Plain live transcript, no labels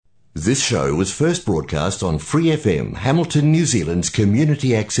This show was first broadcast on Free FM, Hamilton, New Zealand's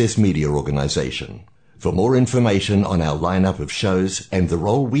community access media organisation. For more information on our lineup of shows and the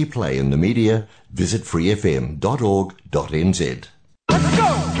role we play in the media, visit freefm.org.nz. Let's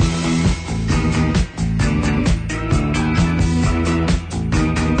go!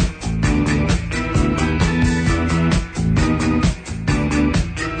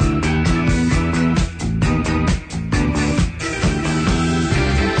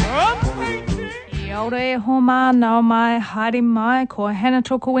 Homa nau mai, haere mai, ko Hannah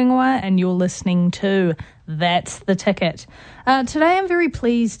tōku ingoa, and you're listening to That's the Ticket. Today I'm very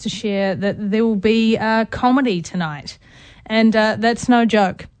pleased to share that there will be comedy tonight, and that's no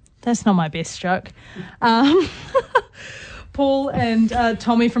joke. That's not my best joke. Paul and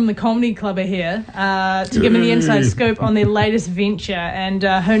Tommy from the Comedy Club are here to give me the inside scoop on their latest venture, and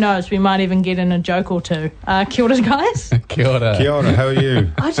who knows, we might even get in a joke or two. Kia ora, guys. Kia ora. Kia ora, how are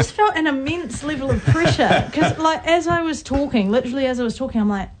you? I just felt an immense level of pressure because, as I was talking, I'm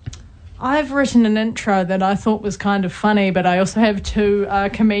like, I've written an intro that I thought was kind of funny, but I also have two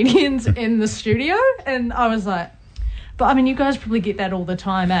comedians in the studio, and I was like, but I mean, you guys probably get that all the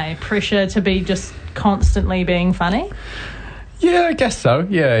time, eh? Pressure to be just constantly being funny. Yeah, I guess so.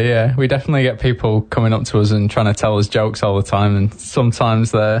 Yeah. We definitely get people coming up to us and trying to tell us jokes all the time, and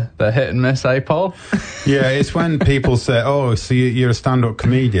sometimes they're hit and miss, eh, Paul? Yeah, it's when people say, "Oh, so you're a stand-up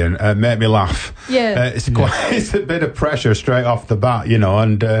comedian, make me laugh." Yeah, it's a bit of pressure straight off the bat, you know.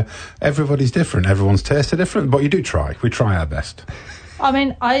 And everybody's different, everyone's tastes are different, but you do try. We try our best. I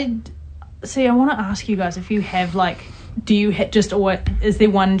mean, I want to ask you guys if you have do you just, or is there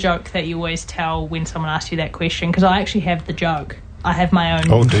one joke that you always tell when someone asks you that question? Because I actually have the joke. I have my own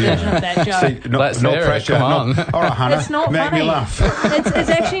version of that joke. See, no pressure. Come on. All right, Hannah, it's not make funny. me laugh. It's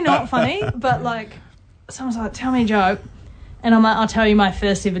actually not funny, but someone's like, tell me a joke. And I'm like, I'll tell you my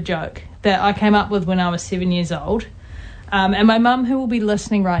first ever joke that I came up with when I was 7 years old. And my mum, who will be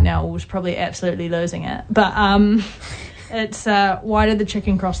listening right now, was probably absolutely losing it. But it's, why did the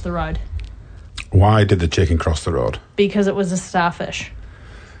chicken cross the road? Why did the chicken cross the road? Because it was a starfish.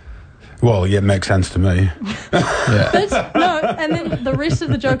 Well, yeah, it makes sense to me. Yeah. And then the rest of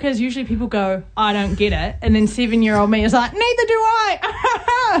the joke is usually people go, I don't get it. And then 7-year-old me is like, neither do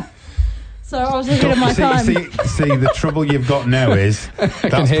I. So I was ahead of my time. See, the trouble you've got now is I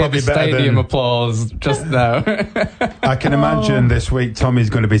can hear the stadium applause just now. I can imagine this week Tommy's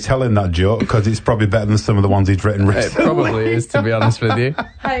going to be telling that joke because it's probably better than some of the ones he's written recently. It probably is, to be honest with you.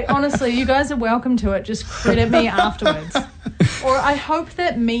 Hey, honestly, you guys are welcome to it. Just credit me afterwards. Or I hope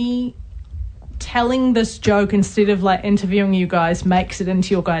that me telling this joke instead of interviewing you guys makes it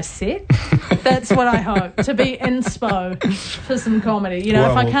into your guys' set. That's what I hope, to be inspo for some comedy. You know,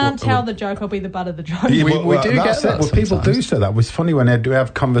 if I can't tell the joke, I'll be the butt of the joke. Yeah, we do get that. Well, people do say that. It's funny when I do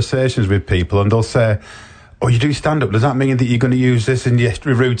have conversations with people and they'll say, oh, you do stand-up, does that mean that you're going to use this in your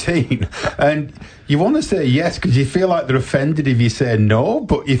routine? And you want to say yes because you feel like they're offended if you say no,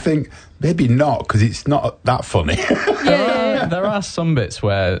 but you think maybe not because it's not that funny. There are some bits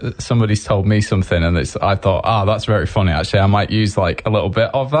where somebody's told me something and I thought, that's very funny, actually. I might use a little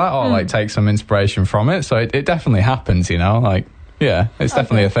bit of that or take some inspiration from it. So it definitely happens, you know, yeah, it's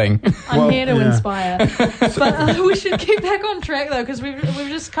definitely a thing. I'm here to inspire. But we should get back on track, though, because we've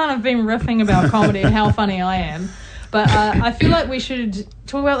just kind of been riffing about comedy and how funny I am. But I feel like we should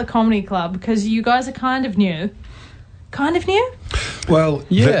talk about the Comedy Club, because you guys are kind of new. Kind of new? Well,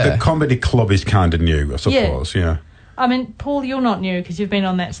 yeah. The Comedy Club is kind of new, I suppose, yeah. I mean, Paul, you're not new, because you've been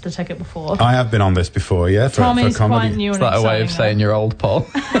on That's the Ticket before. I have been on this before, yeah, for Tommy's comedy. Quite new. Is that a way of saying you're old, Paul?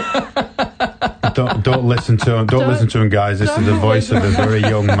 Don't listen to him. Don't listen to him, guys. This is the voice of a very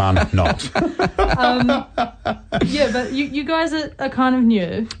young man. Not. Yeah, but you guys are kind of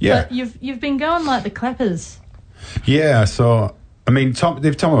new. Yeah. But you've been going like the clappers. Yeah. So I mean,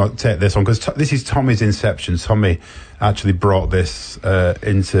 they've told me about take this one because this is Tommy's inception. Tommy actually brought this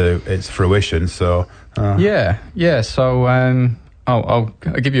into its fruition. So yeah. So. I'll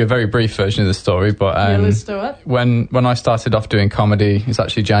give you a very brief version of the story, but let's do it. When I started off doing comedy, it was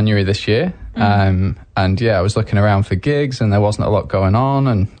actually January this year, and I was looking around for gigs, and there wasn't a lot going on,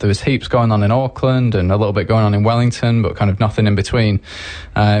 and there was heaps going on in Auckland and a little bit going on in Wellington, but kind of nothing in between,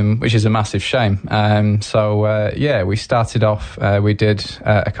 which is a massive shame. So we started off. We did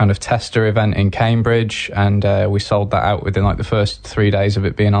a kind of tester event in Cambridge, and we sold that out within the first 3 days of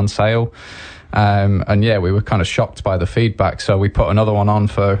it being on sale. We were kind of shocked by the feedback, so we put another one on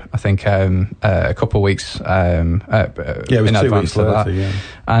for I think a couple of weeks in advance of that,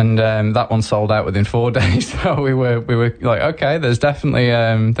 and that one sold out within 4 days. So we were like, okay, there's definitely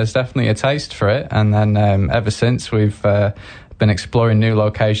a taste for it, and then ever since we've been exploring new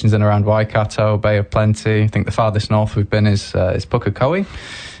locations in around Waikato, Bay of Plenty. I think the farthest north we've been is Pukekohe.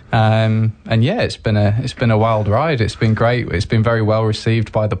 And yeah, it's been a wild ride. It's been great. It's been very well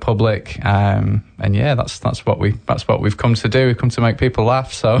received by the public. And yeah, that's what we've come to do. We've come to make people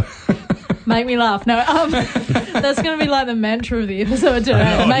laugh. So make me laugh. No, that's going to be like the mantra of the episode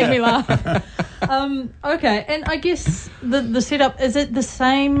today. Make me laugh. Okay, and I guess the setup, is it the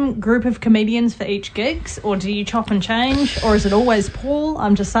same group of comedians for each gigs, or do you chop and change, or is it always Paul?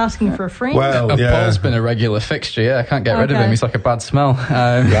 I'm just asking for a friend. Well, yeah. Paul's been a regular fixture. Yeah, I can't get rid of him. He's like a bad smell.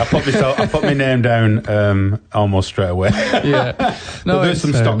 Yeah, I put my name down almost straight away. Yeah, no, but there's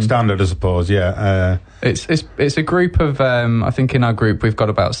some stock standard, I suppose. Yeah, it's a group of I think in our group we've got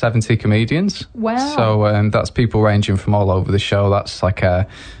about 70 comedians. Wow! So that's people ranging from all over the show. That's like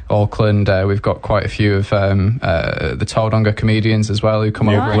Auckland. We've got quite a few of the Tauranga comedians as well who come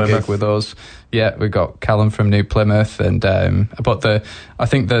over and gig with us. Yeah, we've got Callum from New Plymouth, and but I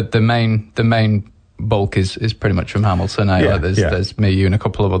think the main bulk is pretty much from Hamilton. There's me, you, and a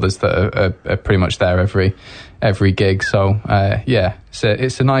couple of others that are pretty much there every gig. So yeah,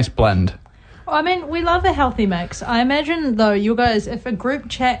 it's a nice blend. I mean, we love a healthy mix. I imagine, though, you guys, if a group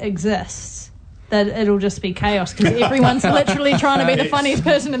chat exists, that it'll just be chaos because everyone's literally trying to be the funniest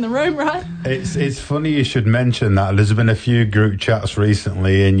person in the room, right? It's funny you should mention that. There's been a few group chats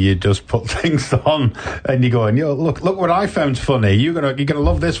recently, and you just put things on, and you're going, "Yo, look what I found funny. You're gonna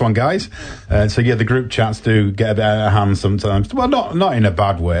love this one, guys." So yeah, the group chats do get a bit out of hand sometimes. Well, not in a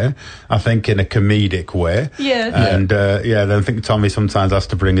bad way. I think in a comedic way. Yeah. And then I think Tommy sometimes has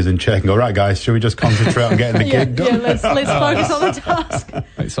to bring us in check and go, "Right, guys, should we just concentrate on getting the gig done?" Yeah, let's focus on the task.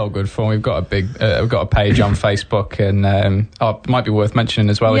 It's all good fun. We've got a page on Facebook, and it might be worth mentioning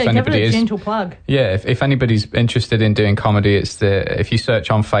as well. Yeah, if anybody give it a gentle plug. Yeah, if anybody's interested in doing comedy, if you search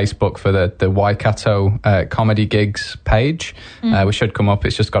on Facebook for the Waikato comedy gigs page, we should come up.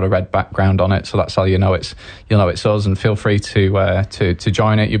 It's just got a red background on it, so that's how you'll know it's us. And feel free to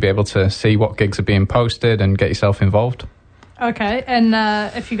join it. You'll be able to see what gigs are being posted and get yourself involved. Okay, and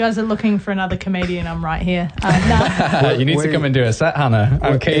if you guys are looking for another comedian, I'm right here. You need to come and do a set, Hannah.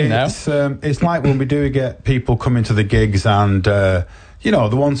 I'm keen now. It's like when we do get people coming to the gigs and, the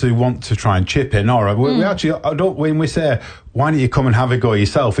ones who want to try and chip in. All right, we actually, when we say, why don't you come and have a go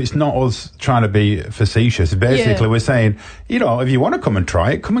yourself, it's not us trying to be facetious. Basically, we're saying, if you want to come and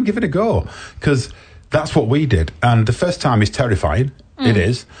try it, come and give it a go. Because that's what we did. And the first time is terrifying. It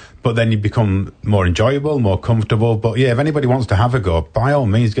is. But then you become more enjoyable, more comfortable. But yeah, if anybody wants to have a go, by all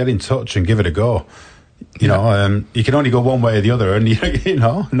means, get in touch and give it a go. You can only go one way or the other, and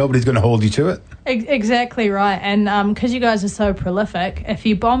nobody's going to hold you to it. Exactly right. And because you guys are so prolific, if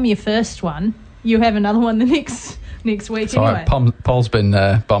you bomb your first one, you have another one the next week. So anyway. Paul's been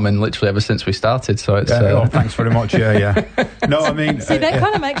bombing literally ever since we started. So it's thanks very much. Yeah. No, I mean, see, that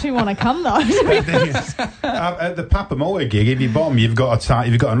kind of makes me want to come though. At the Papamoa gig, if you bomb, you've got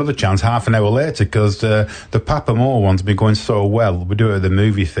another chance half an hour later, because the Papamoa one's been going so well. We do it at the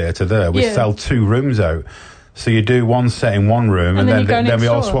movie theatre there. We sell 2 rooms out. So you do one set in one room, and then we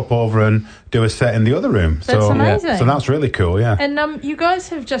all swap over and do a set in the other room. That's amazing. So that's really cool, yeah. And you guys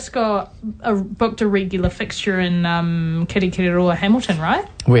have just booked a regular fixture in Kirikiriroa, Hamilton, right?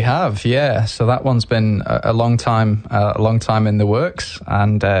 We have, yeah. So that one's been a long time in the works,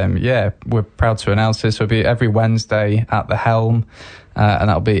 and we're proud to announce this. It'll be every Wednesday at the Helm, and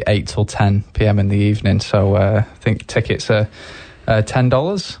that'll be 8 till 10 p.m. in the evening. So I think tickets are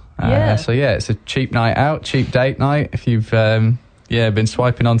 $10. So it's a cheap night out, cheap date night. If you've been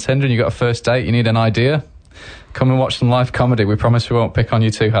swiping on Tinder and you've got a first date, you need an idea, come and watch some live comedy. We promise we won't pick on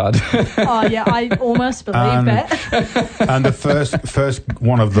you too hard. Oh yeah, I almost believe that. And the first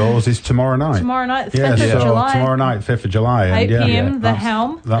one of those is tomorrow night. Tomorrow night, 5th of July. Tomorrow night, 5th of July. 8 p.m, the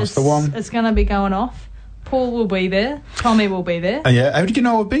Helm. That's the one. It's going to be going off. Paul will be there. Tommy will be there. How did you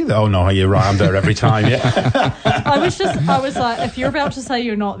know I'll be there? Oh no, you're right. I'm there every time. Yeah. I was like, if you're about to say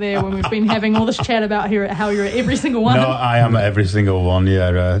you're not there when we've been having all this chat about how you're at every single one. No, I am at every single one.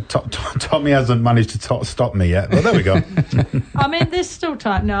 Yeah. Tommy hasn't managed to stop me yet. But there we go. I mean, there's still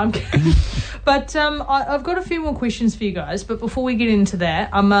time. No, I'm kidding. But I've got a few more questions for you guys. But before we get into that,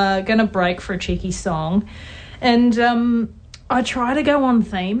 I'm going to break for a cheeky song, and I try to go on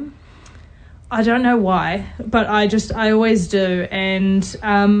theme. I don't know why, but I always do. And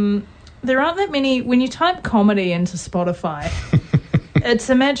there aren't that many. When you type comedy into Spotify, it's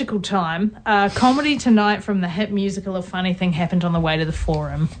a magical time. Comedy Tonight from the hit musical A Funny Thing Happened on the Way to the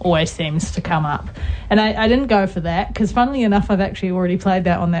Forum always seems to come up. And I didn't go for that because, funnily enough, I've actually already played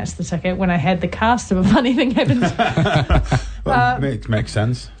that on That's the Ticket when I had the cast of A Funny Thing Happened. Well, makes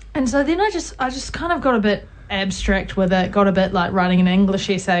sense. And so then I just kind of got a bit abstract with it, got a bit like writing an English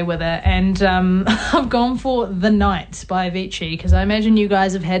essay with it, and I've gone for The Nights by Avicii, because I imagine you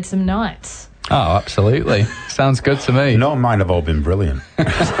guys have had some nights. Oh, absolutely. Sounds good to me. No, mine have all been brilliant.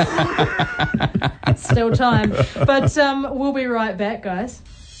 Still time. But we'll be right back, guys.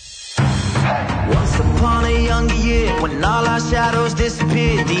 Once upon a younger year, when all our shadows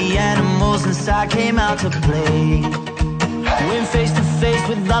disappeared, the animals inside came out to play. Went face to face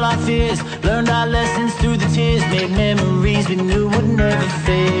with all our fears, learned our lessons through the tears, made memories we knew would never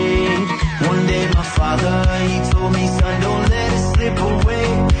fade. One day my father, he told me, son, don't let it slip away.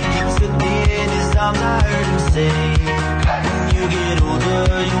 He took me in his arms, I heard him say, when you get older,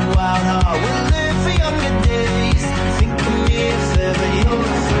 your wild heart will live for younger days. Think of me if ever you're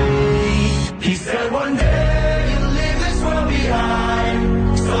afraid. He said one day you'll leave this world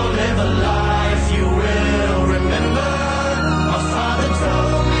behind, so live a life you will remember. My father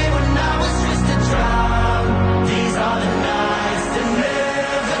told me when I was just a child, these are the nights that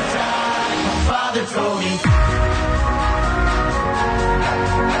never die. My father told me.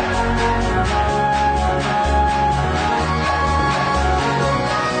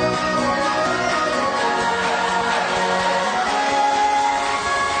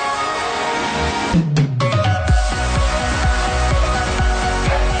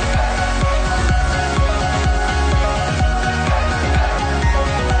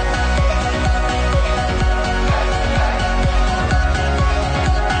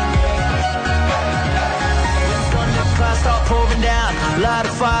 Light a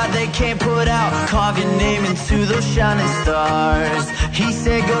fire they can't put out, carve your name into those shining stars. He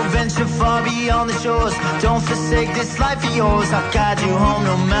said go venture far beyond the shores, don't forsake this life of yours. I'll guide you home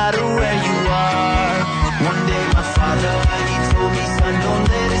no matter where you are. One day my father, he told me, son, don't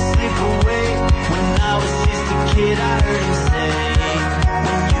let it slip away. When I was just a kid I heard him say,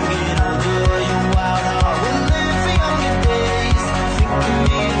 when you get older your wild heart will live for younger days. Think of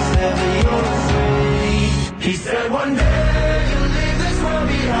me if ever you're afraid. He said one day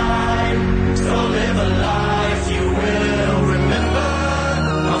behind, so live a life you will remember.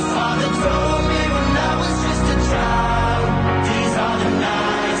 My father told me when I was just a child, these are the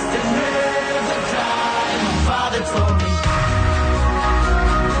nights that never die. My father told me.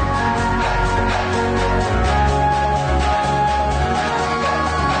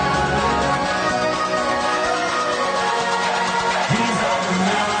 These are the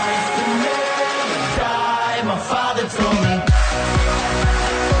nights that never die. My father told me.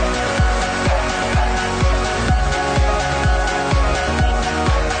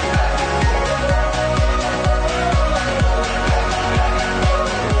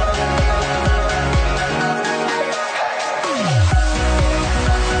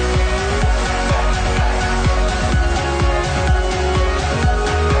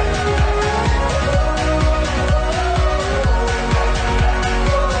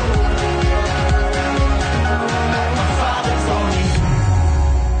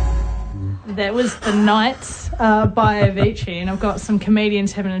 That was The Nights by Avicii, and I've got some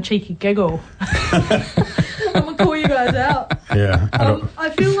comedians having a cheeky giggle. I'm going to call you guys out. Yeah. I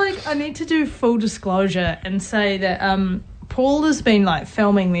feel like I need to do full disclosure and say that Paul has been like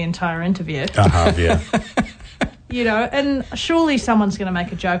filming the entire interview. I have, yeah. You know, and surely someone's going to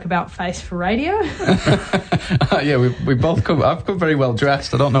make a joke about face for radio. Yeah, we both come. I've come very well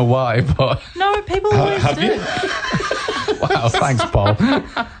dressed. I don't know why, but No, people always have do. you? wow, thanks, Paul.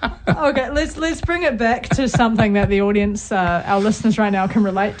 Okay, let's bring it back to something that the audience, our listeners right now, can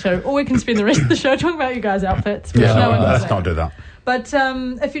relate to, or we can spend the rest of the show talking about you guys' outfits. Which Yeah, no one does let's not do that. But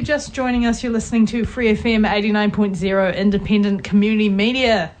if you're just joining us, you're listening to Free FM 89.0 independent community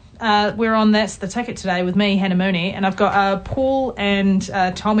media. We're on That's the Ticket today with me, Hannah Mooney, and I've got Paul and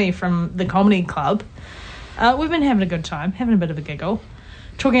Tommy from the Comedy Club. We've been having a good time, having a bit of a giggle,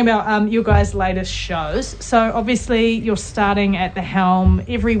 talking about your guys' latest shows. So obviously you're starting at the Helm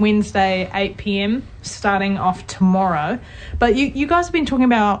every Wednesday, 8 p.m, starting off tomorrow. But you guys have been talking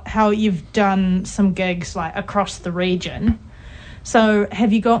about how you've done some gigs like across the region. So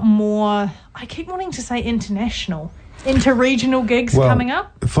have you got more, I keep wanting to say international, inter-regional gigs coming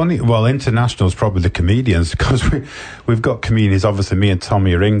up? International is probably the comedians, because we've got comedians. Obviously me and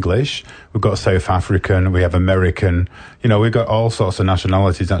Tommy are English, we've got South African, we have American, we've got all sorts of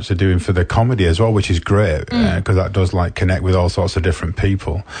nationalities actually doing for the comedy as well, which is great, because that does connect with all sorts of different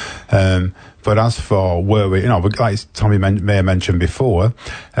people. But as for where we, like Tommy may have mentioned before,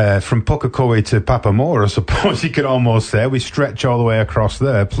 from Pukekohe to Papamoa, I suppose you could almost say, we stretch all the way across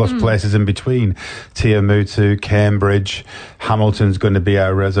there, plus places in between. Tiamutu, Cambridge, Hamilton's going to be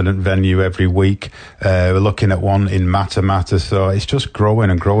our resident venue every week. We're looking at one in Matamata, so it's just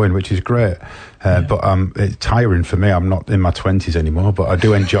growing and growing, which is great. But it's tiring for me. I'm not in my 20s anymore, but I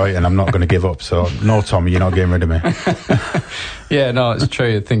do enjoy it, and I'm not going to give up. So no, Tommy, you're not getting rid of me. Yeah, no, it's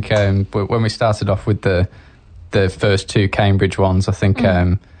true. I think when we started off with the first 2 Cambridge ones, I think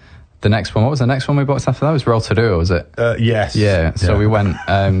the next one, what was the next one we booked after that? It was Rotorua, was it? Yes. Yeah, so we went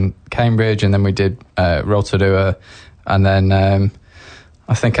Cambridge, and then we did Rotorua, and then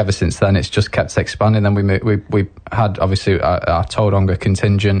I think ever since then it's just kept expanding. Then we had obviously our Tauranga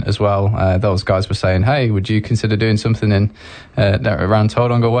contingent as well. Those guys were saying, hey, would you consider doing something in around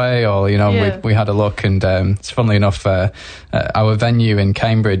Tauranga Way? Or, we had a look, and it's funnily enough, our venue in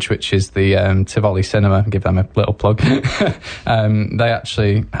Cambridge, which is the Tivoli Cinema, give them a little plug, they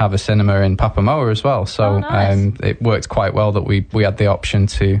actually have a cinema in Papamoa as well. So nice. It worked quite well that we had the option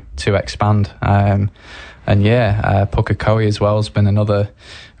to expand. And Pukekohe as well has been another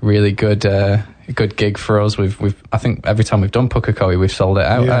really good gig for us. I think every time we've done Pukekohe, we've sold it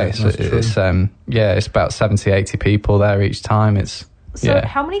out. Yeah, So it's about 70, 80 people there each time. So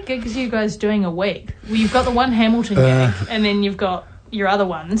how many gigs are you guys doing a week? Well, you've got the one Hamilton gig, and then you've got your other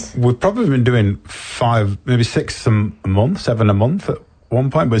ones. We've probably been doing 5, maybe 6 a month, 7 a month at one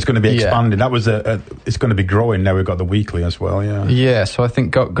point, but it's going to be expanding. That was it's going to be growing now. We've got the weekly as well. Yeah. So I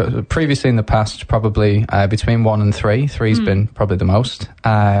think previously in the past, probably between 1 and 3. 3's been probably the most,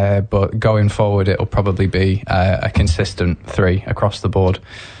 but going forward, it'll probably be a consistent 3 across the board.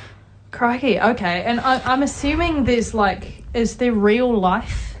 Crikey, okay. And I'm assuming there's is there real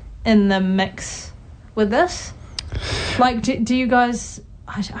life in the mix with this? Do you guys...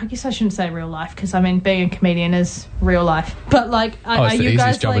 I guess I shouldn't say real life, because being a comedian is real life. But it's the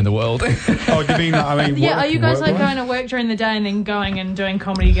easiest job in the world. Oh, do you mean that? Yeah, are you guys going to work during the day and then going and doing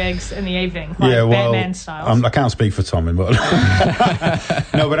comedy gigs in the evening, Batman style? I can't speak for Tommy, but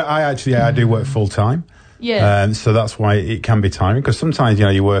no, but I do work full time. Yeah. So that's why it can be tiring, because sometimes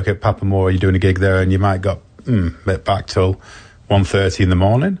you work at Papamoa, you're doing a gig there, and you might go back till 1:30 in the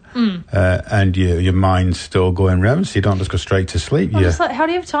morning, and your mind's still going round, so you don't just go straight to sleep. How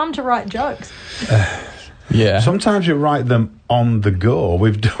do you have time to write jokes? Sometimes you write them on the go. Me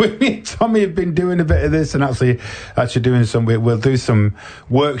and Tommy have been doing a bit of this, and actually doing some. We'll do some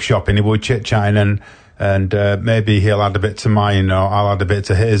workshopping. We'll chit-chatting, and maybe he'll add a bit to mine, or I'll add a bit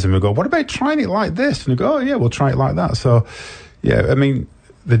to his, and we go, what about trying it like this? And we go, oh yeah, we'll try it like that. So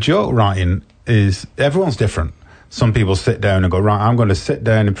the joke writing is, everyone's different. Some people sit down and go, right, I'm going to sit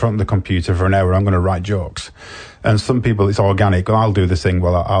down in front of the computer for an hour, I'm going to write jokes. And some people, it's organic. I'll do this thing,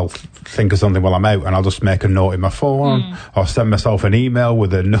 I'll think of something while I'm out, and I'll just make a note in my phone, or send myself an email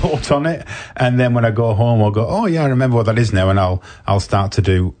with a note on it. And then when I go home, I'll go, oh yeah, I remember what that is now, and I'll start to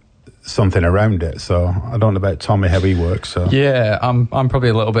do something around it. So I don't know about Tommy, how he works. So yeah, I'm probably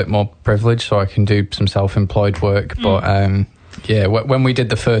a little bit more privileged, so I can do some self-employed work. But when we did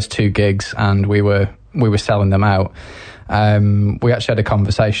the first 2 gigs and we were selling them out, we actually had a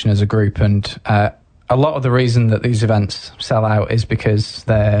conversation as a group, and a lot of the reason that these events sell out is because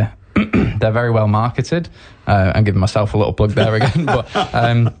they're very well marketed. I'm giving myself a little plug there again, but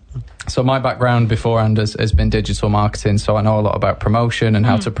so my background beforehand has been digital marketing, so I know a lot about promotion and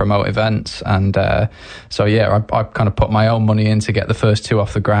how to promote events, and I kind of put my own money in to get the first 2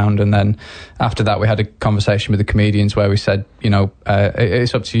 off the ground, and then after that we had a conversation with the comedians where we said,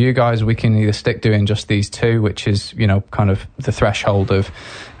 it's up to you guys. We can either stick doing just these 2, which is kind of the threshold of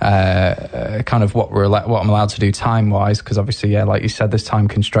kind of what I'm allowed to do time wise, because obviously like you said, there's time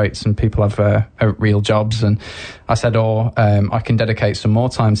constraints and people have real jobs, and I said, I can dedicate some more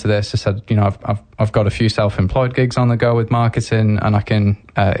time to this. I said, I've got a few self-employed gigs on the go with marketing, and I can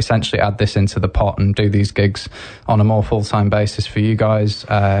essentially add this into the pot and do these gigs on a more full-time basis for you guys.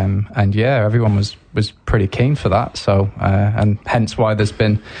 Everyone was pretty keen for that. So, and hence why there's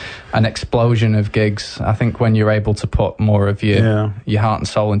been an explosion of gigs. I think when you're able to put more of your heart and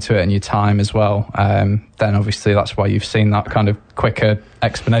soul into it and your time as well, then obviously that's why you've seen that kind of quicker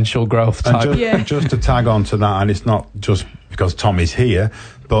exponential growth type. And just to tag on to that, and it's not just because Tommy's here,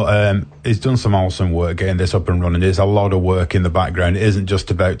 but he's done some awesome work getting this up and running. There's a lot of work in the background. It isn't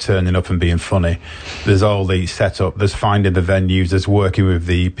just about turning up and being funny. There's all the setup, there's finding the venues, there's working with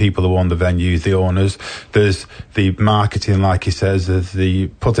the people who own the venues, the owners, there's the marketing, like he says, there's the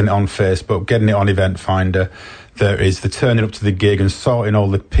putting it on Facebook, getting it on Event Finder. There is the turning up to the gig and sorting all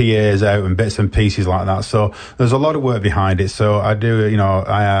the PAs out and bits and pieces like that. So there's a lot of work behind it. So I do,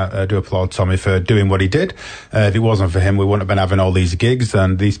 I do applaud Tommy for doing what he did. If it wasn't for him, we wouldn't have been having all these gigs,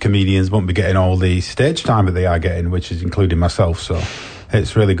 and these comedians wouldn't be getting all the stage time that they are getting, which is including myself. So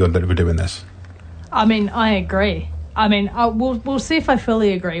it's really good that we're doing this. I agree. I mean, we'll see if I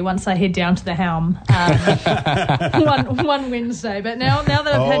fully agree once I head down to the Helm one Wednesday. But now that I've had you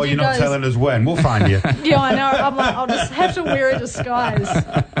guys... Oh, you're not telling us when. We'll find you. Yeah, I know. I'm like, I'll just have to wear a disguise.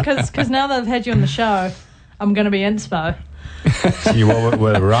 Because now that I've had you on the show, I'm going to be inspo.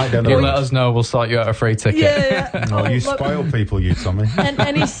 We're right down the You road. let us know, we'll sort you out a free ticket. Yeah. Oh, you spoil people, you, Tommy.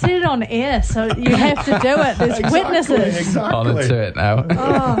 And he said it on air, so you have to do it. There's witnesses. Exactly. On into it now.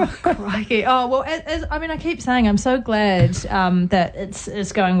 Oh, crikey. Oh, well, I keep saying I'm so glad that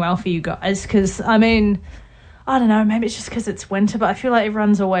it's going well for you guys, because, I mean, I don't know, maybe it's just because it's winter, but I feel like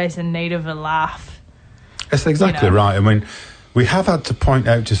everyone's always in need of a laugh. That's exactly right. I mean, we have had to point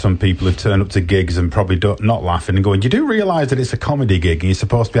out to some people who've turned up to gigs and probably not laughing and going, you do realise that it's a comedy gig and you're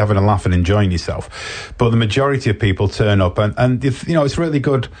supposed to be having a laugh and enjoying yourself. But the majority of people turn up and you know, it's really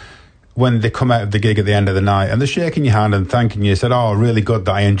good when they come out of the gig at the end of the night and they're shaking your hand and thanking you, said, oh, really good,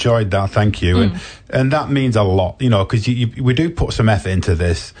 that I enjoyed that, thank you. And that means a lot, you know, because we do put some effort into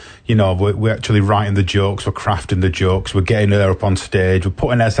this. You know, we're actually writing the jokes, we're crafting the jokes, we're getting there up on stage, we're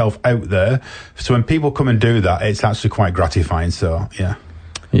putting ourselves out there. So when people come and do that, it's actually quite gratifying. So, yeah.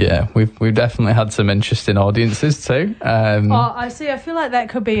 Yeah, we've definitely had some interesting audiences too. I see. I feel like that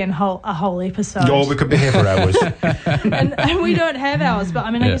could be a whole episode. Oh, we could be here for hours. and we don't have hours, but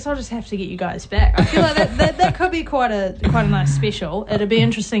I mean, I guess I'll just have to get you guys back. I feel like that could be quite a nice special. It'd be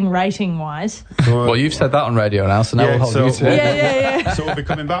interesting rating wise. Well, you've said that on radio now, so now we'll hold you to it. Yeah. So we'll be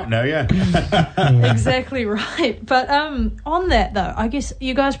coming back now, yeah. Exactly right. But on that though, I guess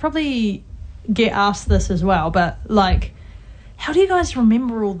you guys probably get asked this as well, but like, how do you guys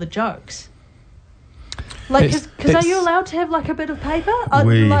remember all the jokes? Like, because are you allowed to have like a bit of paper?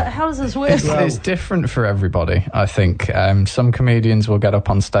 Like, how does this work? It's different for everybody, I think. Some comedians will get up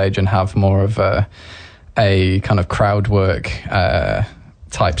on stage and have more of a kind of crowd work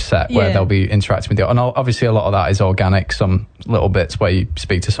type set where they'll be interacting with you. And obviously a lot of that is organic, some little bits where you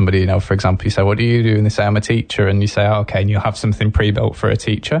speak to somebody, you know, for example, you say, what do you do? And they say, I'm a teacher. And you say, oh, okay, and you'll have something pre-built for a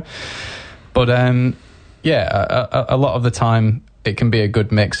teacher. But a lot of the time it can be a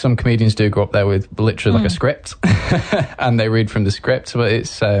good mix. Some comedians do go up there with literally like a script and they read from the script, but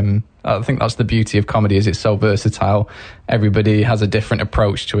it's I think that's the beauty of comedy, is it's so versatile. Everybody has a different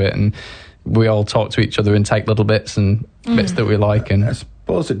approach to it and we all talk to each other and take little bits and bits that we like. And I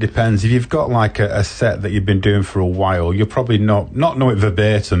suppose it depends. If you've got like a set that you've been doing for a while, you'll probably not know it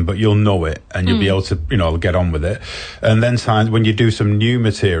verbatim, but you'll know it and you'll be able to, you know, get on with it. And then times when you do some new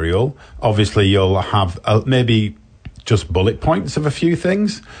material, obviously you'll have maybe just bullet points of a few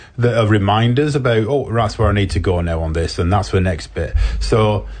things that are reminders about, oh, that's where I need to go now on this, and that's the next bit.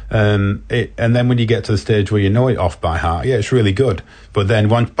 So, and then when you get to the stage where you know it off by heart, yeah, it's really good. But then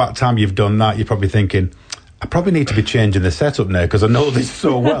by the time you've done that, you're probably thinking, I probably need to be changing the setup now because I know this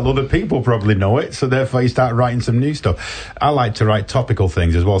so well. Other people probably know it, so therefore you start writing some new stuff. I like to write topical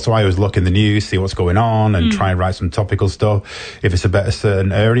things as well, so I always look in the news, see what's going on, and try and write some topical stuff. If it's about a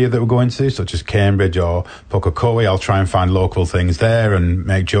certain area that we're going to, such as Cambridge or Pukekohe, I'll try and find local things there and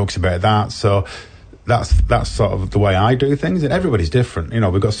make jokes about that. So that's sort of the way I do things, and everybody's different. You know,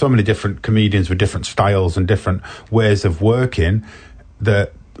 we've got so many different comedians with different styles and different ways of working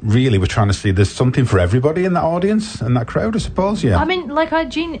that really we're trying to see there's something for everybody in that audience and that crowd, I suppose. Yeah, I mean, like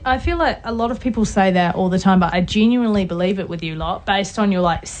I feel like a lot of people say that all the time, but I genuinely believe it with you lot based on your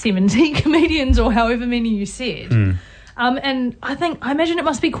like 70 comedians or however many you said. And I imagine it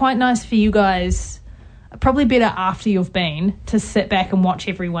must be quite nice for you guys, probably better after you've been, to sit back and watch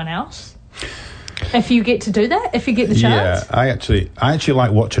everyone else. If you get to do that, if you get the chance. Yeah, I actually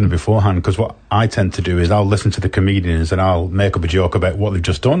like watching it beforehand, because what I tend to do is I'll listen to the comedians and I'll make up a joke about what they've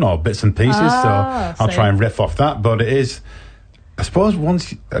just done or bits and pieces. So I'll try and riff off that. But it is, I suppose,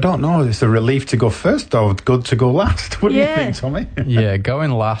 I don't know, it's a relief to go first or good to go last. What do you think, Tommy? Yeah,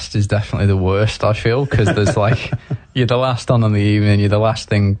 going last is definitely the worst, I feel, because there's like, you're the last on the evening, you're the last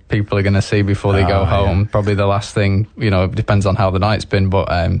thing people are going to see before they go home. Yeah. Probably the last thing, you know, it depends on how the night's been, but,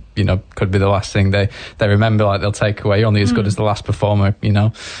 you know, could be the last thing they remember, like they'll take away, only as good as the last performer, you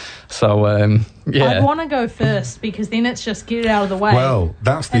know. So, I'd want to go first because then it's just get it out of the way. Well,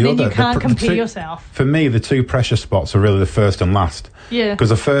 that's the and other. Then you can't compare yourself. For me, the two pressure spots are really the first and last. Yeah. Because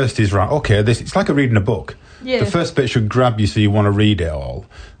the first is, right, okay, it's like reading a book. Yeah. The first bit should grab you so you want to read it all.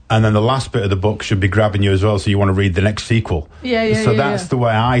 And then the last bit of the book should be grabbing you as well so you want to read the next sequel. So that's the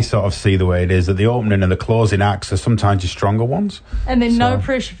way I sort of see the way it is, that the opening and the closing acts are sometimes your stronger ones. And then no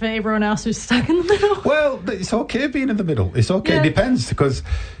pressure for everyone else who's stuck in the middle. Well, it's okay being in the middle. It's okay. It depends, because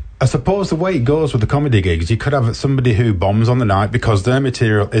I suppose the way it goes with the comedy gigs, you could have somebody who bombs on the night because their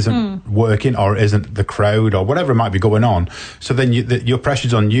material isn't working or isn't the crowd or whatever might be going on. So then your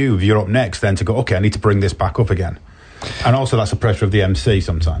pressure's on you if you're up next then to go, okay, I need to bring this back up again. And also that's the pressure of the MC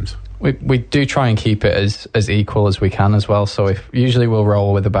sometimes. We do try and keep it as equal as we can as well. So usually we'll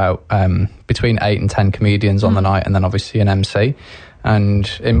roll with about between 8 and 10 comedians on the night, and then obviously an MC. And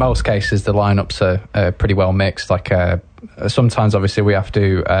in most cases, the lineups are pretty well mixed. Like sometimes, obviously, we have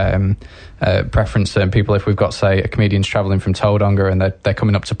to preference certain people. If we've got, say, a comedian's travelling from Tauranga and they're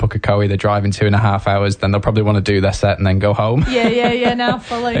coming up to Pukekohe, they're driving 2.5 hours, then they'll probably want to do their set and then go home. Yeah, now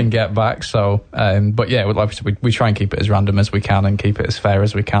fully. And get back. So, but yeah, we try and keep it as random as we can and keep it as fair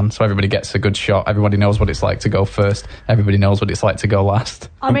as we can. So everybody gets a good shot. Everybody knows what it's like to go first. Everybody knows what it's like to go last.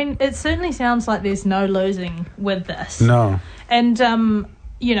 I mean, it certainly sounds like there's no losing with this. No. And,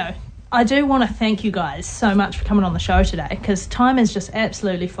 I do want to thank you guys so much for coming on the show today, because time has just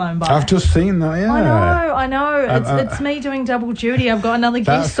absolutely flown by. I've just seen that, yeah. I know. It's me doing double duty. I've got another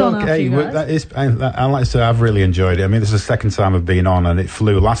guest on after you guys. I like to say I've really enjoyed it. I mean, this is the second time I've been on, and it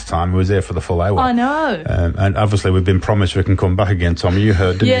flew last time. We was here for the full hour. I know. And obviously we've been promised we can come back again, Tommy. You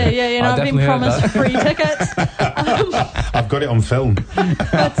heard, didn't you? Yeah. I've been promised free tickets. I've got it on film.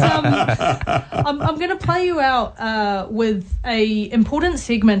 But I'm going to play you out with a important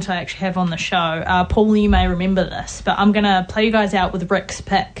segment I actually have on the show. Paul, you may remember this, but I'm going to play you guys out with Rick's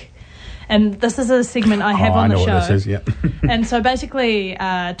Pick. And this is a segment I have on the show. I know what this is, yeah. And so basically,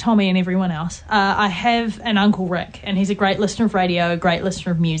 Tommy and everyone else, I have an Uncle Rick, and he's a great listener of radio, a great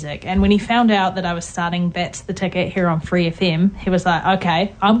listener of music. And when he found out that I was starting That's the Ticket here on Free FM, he was like,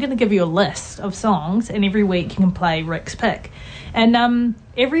 okay, I'm going to give you a list of songs, and every week you can play Rick's Pick. And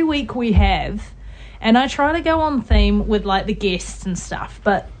every week we have... And I try to go on theme with, like, the guests and stuff.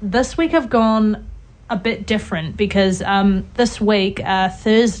 But this week I've gone a bit different because this week,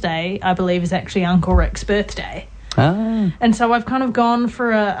 Thursday, I believe, is actually Uncle Rick's birthday. Ah. And so I've kind of gone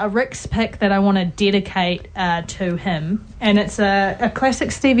for a Rick's Pick that I want to dedicate to him. And it's a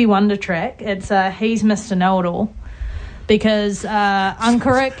classic Stevie Wonder track. It's He's Mr. Know-It-All. Because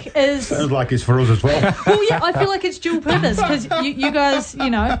Uncle Rick is... Sounds like it's for us as well. Well, yeah, I feel like it's dual purpose because you guys,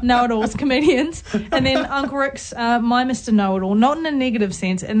 know-it-alls, comedians. And then Uncle Rick's my Mr. Know-It-All, not in a negative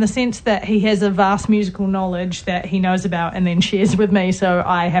sense, in the sense that he has a vast musical knowledge that he knows about and then shares with me, so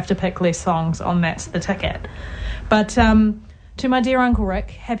I have to pick less songs on That's the Ticket. But to my dear Uncle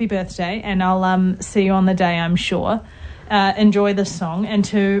Rick, happy birthday, and I'll see you on the day, I'm sure. Enjoy this song. And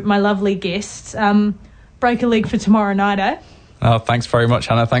to my lovely guests... break a leg for tomorrow night, eh? Oh, thanks very much,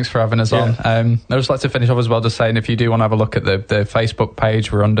 Hannah. Thanks for having us on. I'd just like to finish off as well, just saying if you do want to have a look at the Facebook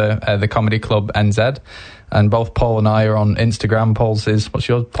page, we're under the Comedy Club NZ, and both Paul and I are on Instagram. Paul's is, what's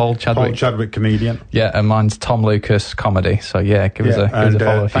yours, Paul Chadwick? Paul Chadwick Comedian. Yeah, and mine's Tom Lucas Comedy. So yeah, give us a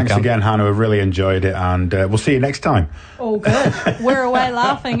follow if thanks you can. Again, Hannah. We've really enjoyed it, and we'll see you next time. All good. We're away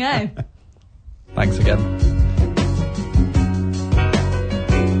laughing, eh? Thanks again.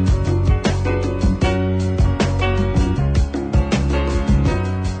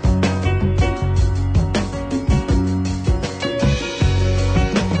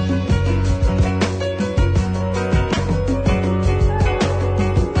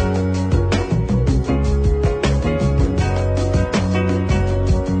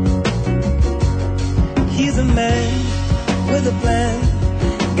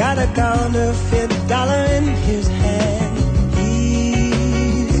 Counterfeit dollar in his hand.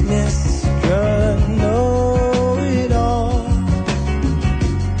 He's Mr. Know-It-All,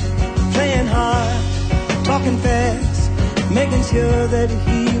 playing hard, talking fast, making sure that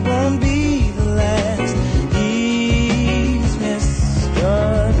he won't be the last. He's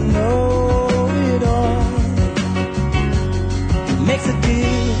Mr. Know-It-All, makes a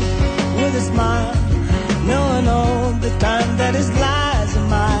deal with a smile, knowing all the time that his lies are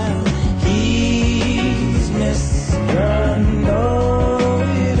mine. He's Mr.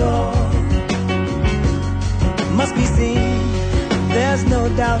 Know-It-All, must be seen, there's no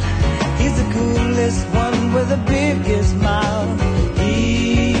doubt. He's the coolest one with the biggest smile.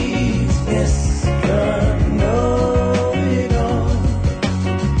 He's Mr. Know-It-All.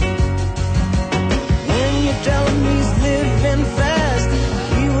 When you tell him he's living fast,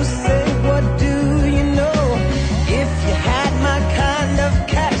 he will say, what do you know? If you had my kind of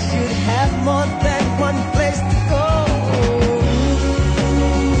cash, you'd have more than one place to go.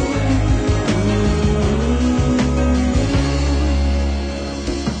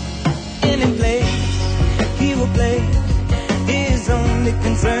 Any place he will play, his only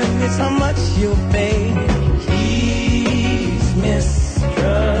concern is how much you'll pay. He's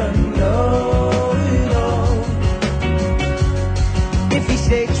Mr. Know-It-All. If he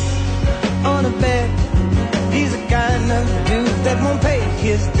shakes on a bed, he's the kind of dude that won't pay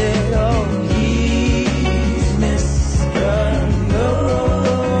his debt. Oh, he's Mr.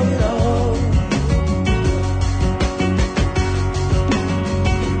 Know-It-All.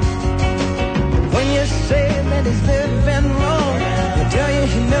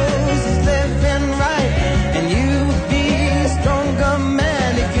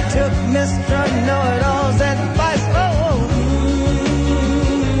 Mr. Know-it-all's advice.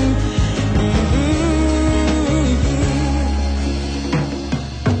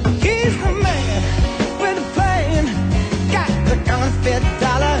 He's the man with the plan, got the counterfeit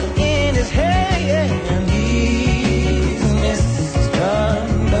dollar in his hand. He's Mr.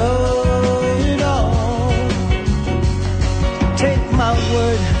 Know-it-all. Take my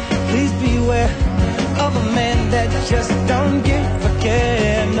word, please beware of a man that just don't give a care.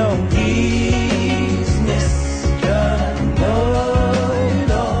 No, he's Mr.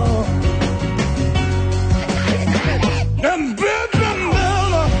 Know-it-all.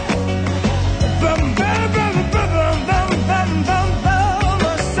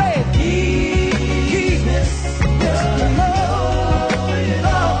 Say he's Mr.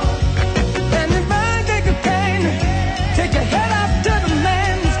 Know-it-all. And if I take a pain, take your head off to the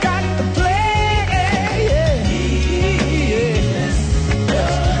man who's got the play.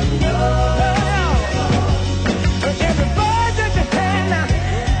 Everybody take your hand now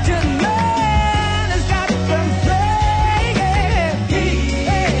to the man who's got the play.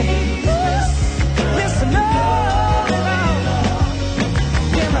 Mr. Know-it-all.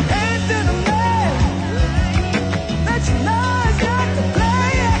 Give a hand to the man that you know has got the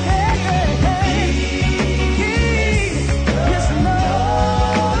play. Mr.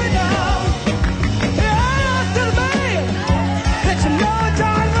 Know-it-all. Yeah, to the man that you know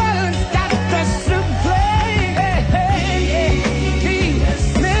John Ryan's got the super play.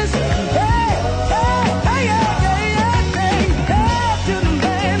 Mr. To the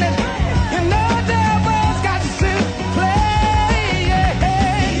man that you know damn well's got the super play.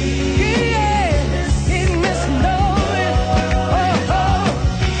 He's Mr. Know-it-all.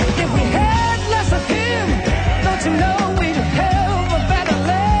 If we had less of him, don't you know we'd have a better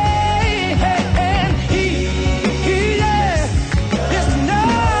land? Mr.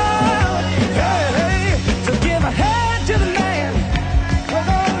 Know-it-all. So give a hand to the man,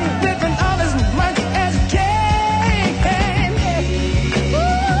 whipping all as much as he can.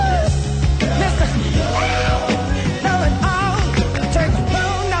 Mr. Know-it-all. Take the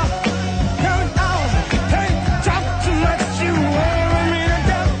phone now. Know-it-all. Hey, talk too much, you worry me to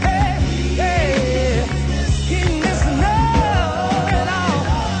death. He's Mr. Know-it-all.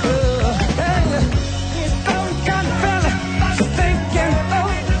 He's some kind of fella, thinking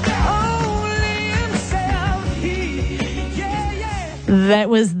only himself. That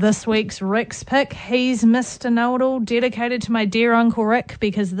was this week's Rick's pick. He's Mr. Know-it-all, dedicated to my dear Uncle Rick,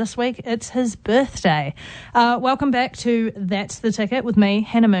 because this week it's his birthday. Welcome back to That's the Ticket with me,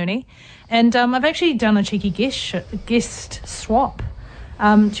 Hannah Mooney. And I've actually done a cheeky guest swap. Do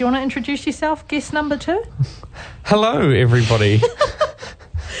you want to introduce yourself, guest number 2? Hello, everybody.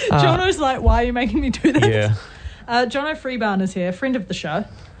 Jono's like, why are you making me do this? Yeah. Jono Freebarn is here, friend of the show.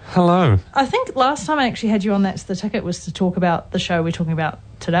 Hello. I think last time I actually had you on That's the Ticket was to talk about the show we're talking about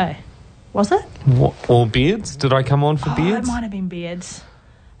today. Was it? What, or Beards? Did I come on for Oh, Beards? it might have been Beards.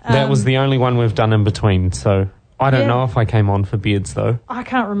 That was the only one we've done in between, so I don't Yeah. know if I came on for Beards, though. I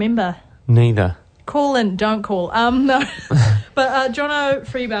can't remember. Neither. Call in, don't call. No. But Jono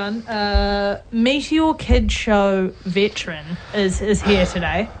Freebarn, Meteor Kid Show veteran, is here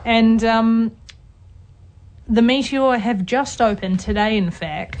today. And the Meteor have just opened today, in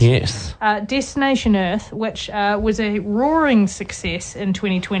fact. Yes. Destination Earth, which was a roaring success in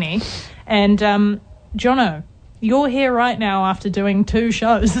 2020. And Jono, you're here right now after doing 2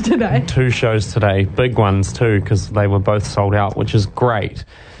 shows today. 2 shows today. Big ones, too, because they were both sold out, which is great.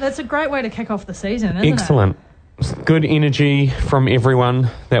 That's a great way to kick off the season, isn't Excellent. Good energy from everyone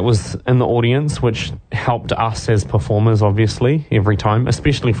that was in the audience, which helped us as performers, obviously, every time,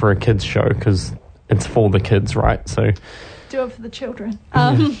 especially for a kids' show, because it's for the kids, right? So do it for the children.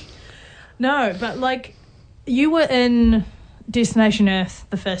 No, but like, you were in Destination Earth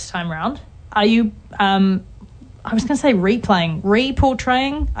the first time round. Are you, I was going to say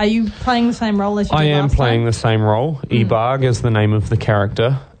re-portraying? Are you playing the same role as you did I am last playing time? the same role. Ebarg is the name of the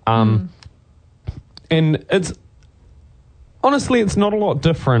character. And it's, honestly, it's not a lot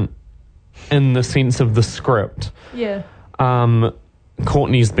different in the sense of the script. Yeah.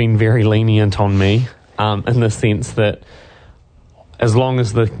 Courtney's been very lenient on me in the sense that as long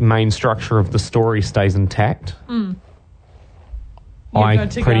as the main structure of the story stays intact, I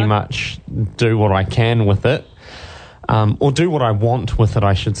pretty much do what I can with it, or do what I want with it,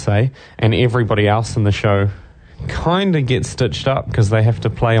 I should say, and everybody else in the show kind of gets stitched up because they have to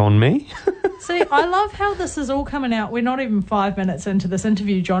play on me. See, I love how this is all coming out. We're not even 5 minutes into this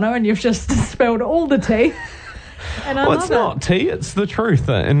interview, Jono, and you've just spilled all the tea. And I Well, love it's not tea, it's the truth.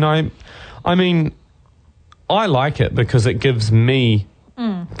 And I mean, I like it because it gives me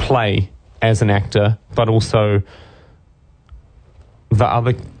play as an actor, but also the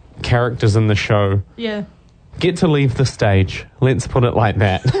other characters in the show get to leave the stage. Let's put it like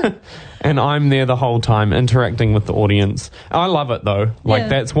that. And I'm there the whole time interacting with the audience. I love it though. Like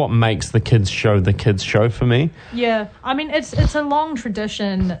that's what makes the kids show for me. Yeah. I mean, it's a long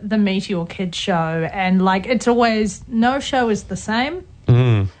tradition, the Meteor Kids show, and like it's always, no show is the same.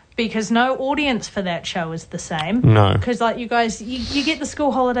 Because no audience for that show is the same. No. Because like you guys, you get the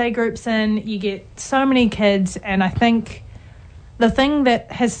school holiday groups in, you get so many kids, and I think the thing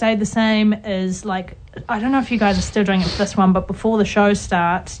that has stayed the same is like, I don't know if you guys are still doing it for this one, but before the show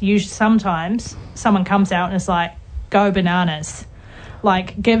starts, usually sometimes someone comes out and is like, go bananas.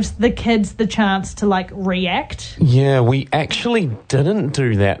 Like, gives the kids the chance to, like, react. Yeah, we actually didn't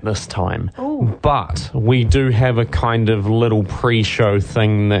do that this time. Ooh. But we do have a kind of little pre-show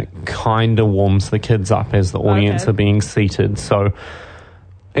thing that kind of warms the kids up as the audience are being seated. So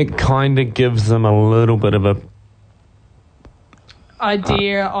it kind of gives them a little bit of a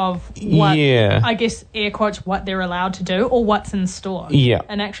idea of what, I guess, air quotes, what they're allowed to do or what's in store. Yeah.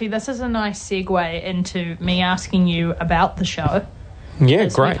 And actually, this is a nice segue into me asking you about the show. Yeah,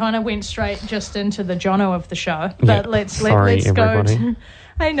 great. We kind of went straight just into the Jono of the show. But yeah. let's everybody. go to...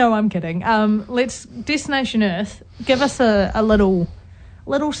 I know, I'm kidding. Let's Destination Earth. Give us a little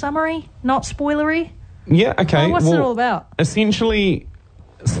summary, not spoilery. Yeah, okay. What's it all about? Essentially,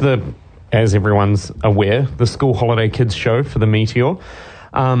 it's as everyone's aware, the school holiday kids show for the Meteor.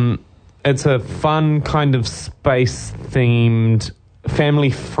 It's a fun kind of space-themed,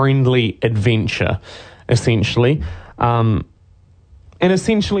 family-friendly adventure, essentially. And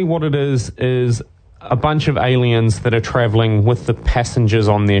essentially what it is a bunch of aliens that are traveling with the passengers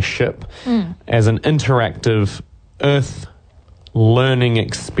on their ship as an interactive Earth learning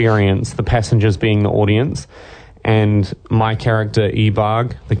experience, the passengers being the audience. And my character,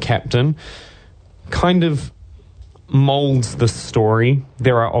 Ebarg, the captain, kind of molds the story.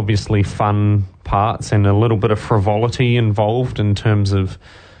 There are obviously fun parts and a little bit of frivolity involved in terms of,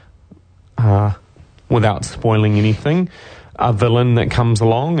 without spoiling anything, a villain that comes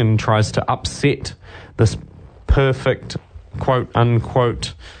along and tries to upset this perfect,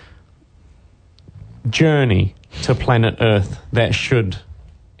 quote-unquote, journey to planet Earth that should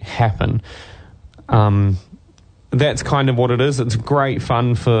happen. That's kind of what it is. It's great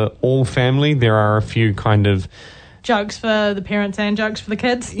fun for all family. There are a few kind of... jokes for the parents and jokes for the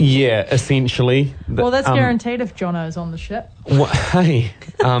kids? Yeah, essentially. Well, that's guaranteed if Jono's on the ship. Well, hey,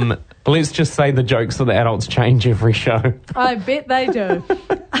 let's just say the jokes for the adults change every show. I bet they do.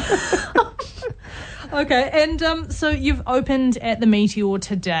 Okay, and so you've opened at the Meteor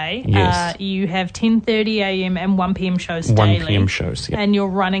today. Yes. You have 10:30am and 1pm shows daily. 1pm shows, yeah. And you're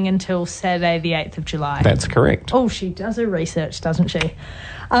running until Saturday the 8th of July. That's correct. Oh, she does her research, doesn't she?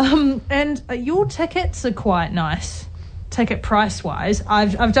 And your tickets are quite nice, ticket price-wise.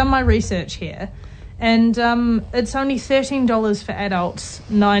 I've done my research here, and it's only $13 for adults,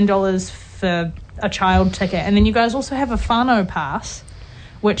 $9 for a child ticket. And then you guys also have a whānau pass,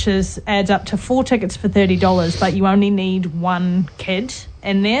 which adds up to 4 tickets for $30, but you only need 1 kid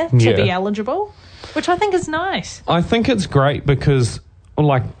in there to be eligible, which I think is nice. I think it's great because,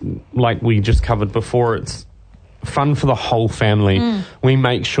 like we just covered before, it's fun for the whole family. We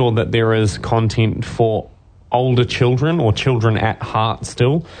make sure that there is content for older children or children at heart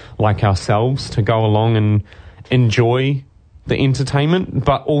still, like ourselves, to go along and enjoy the entertainment,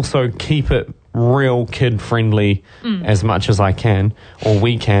 but also keep it real kid friendly as much as I can, or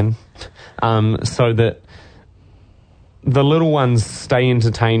we can, so that the little ones stay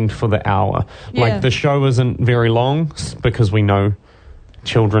entertained for the hour. Yeah. Like the show isn't very long because we know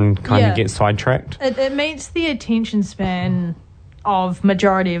children kind of get sidetracked. It meets the attention span of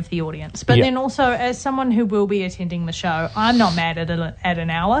majority of the audience, but then also as someone who will be attending the show, I'm not mad at an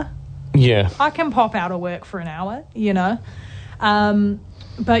hour. Yeah, I can pop out of work for an hour, you know.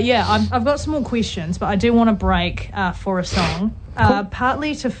 But yeah, I've got some more questions, but I do want to break for a song,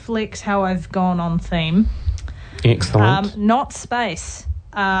 partly to flex how I've gone on theme. Excellent. Not space.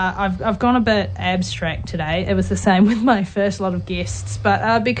 I've gone a bit abstract today. It was the same with my first lot of guests,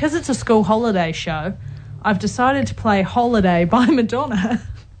 but because it's a school holiday show, I've decided to play Holiday by Madonna.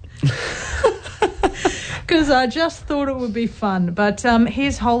 Because I just thought it would be fun. But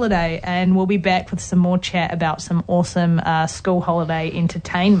here's Holiday, and we'll be back with some more chat about some awesome school holiday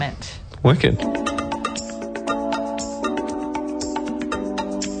entertainment. Wicked.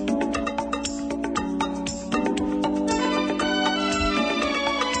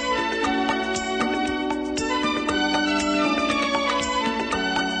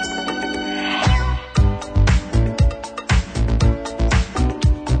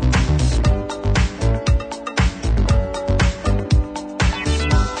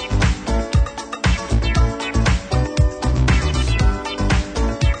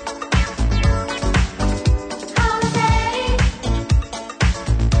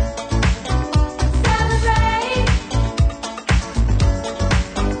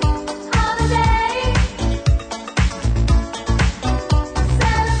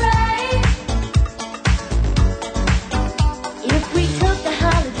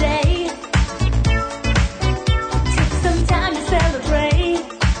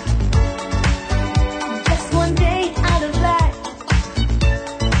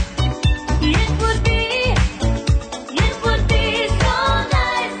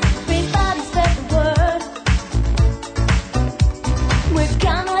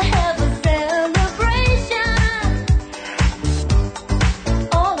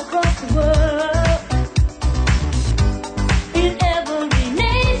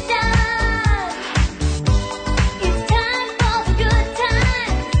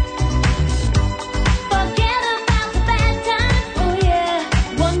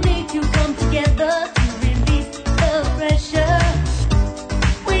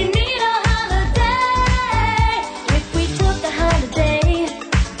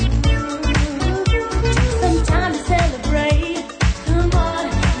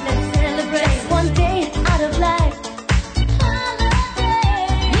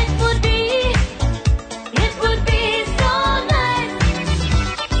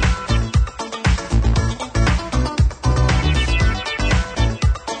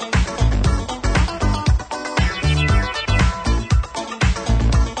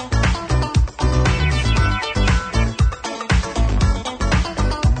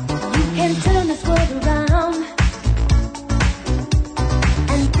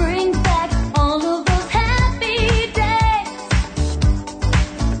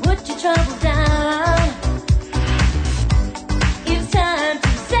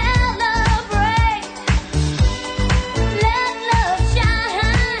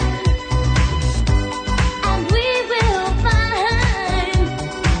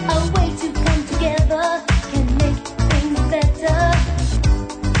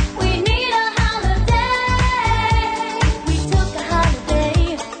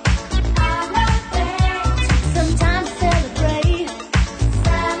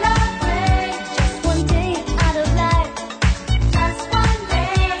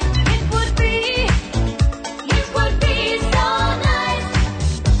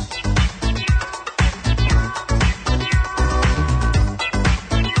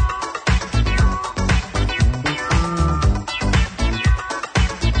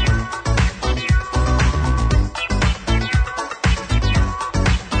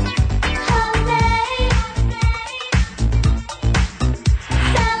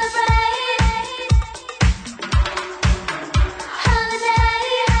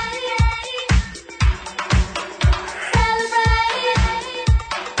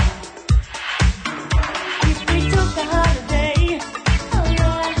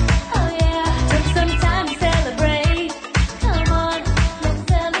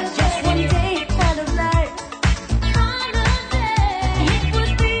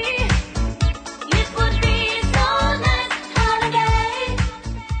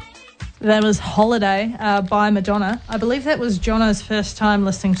 That was Holiday by Madonna. I believe that was Jono's first time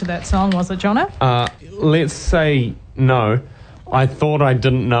listening to that song, was it, Jono? Let's say no. I thought I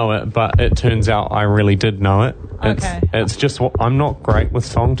didn't know it, but it turns out I really did know it. It's just I'm not great with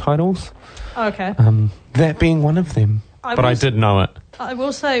song titles. Okay. That being one of them. I did know it. I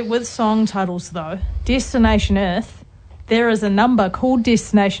will say with song titles, though, Destination Earth, there is a number called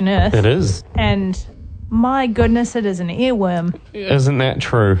Destination Earth. It is. And my goodness, it is an earworm. Isn't that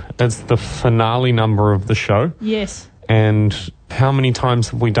true? It's the finale number of the show. Yes. And how many times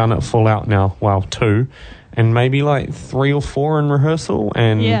have we done it full out now? Well, 2. And maybe like 3 or 4 in rehearsal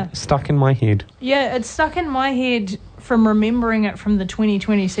and stuck in my head. Yeah, it's stuck in my head from remembering it from the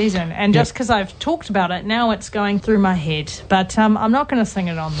 2020 season. And just because I've talked about it, now it's going through my head. But I'm not going to sing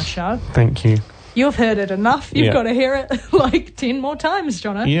it on the show. Thank you. You've heard it enough. You've got to hear it like 10 more times,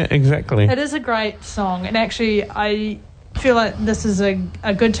 Jono. Yeah, exactly. It is a great song. And actually, I feel like this is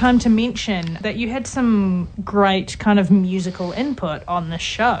a good time to mention that you had some great kind of musical input on this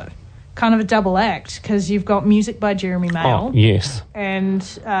show. Kind of a double act, because you've got music by Jeremy Mayle. Oh, yes. And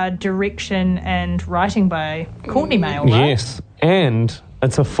direction and writing by Courtney Mayle, right? Yes. And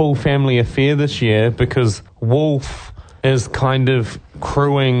it's a full family affair this year because Wolf is kind of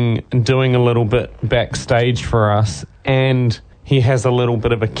crewing and doing a little bit backstage for us, and he has a little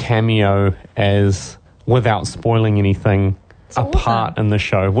bit of a cameo as, without spoiling anything, a part in the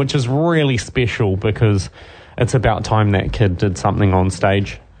show, which is really special because it's about time that kid did something on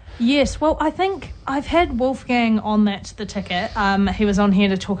stage. Yes, well, I think I've had Wolfgang on That's the Ticket. He was on here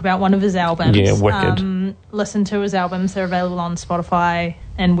to talk about one of his albums. Yeah, wicked. Listen to his albums. They're available on Spotify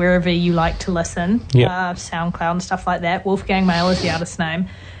and wherever you like to listen. Yep. SoundCloud and stuff like that. Wolfgang Mayle is the artist name.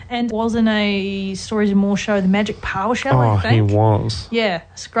 And was in a Stories and More show, The Magic Power Show, I think. He was. Yeah,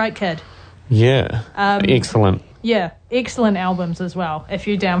 it's a great kid. Yeah, excellent. Yeah, excellent albums as well. If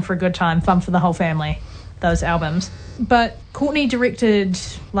you're down for a good time, fun for the whole family, those albums. But Courtney directed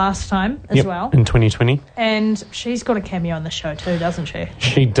last time as well. In 2020. And she's got a cameo in the show too, doesn't she?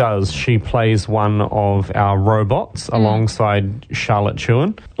 She does. She plays one of our robots alongside Charlotte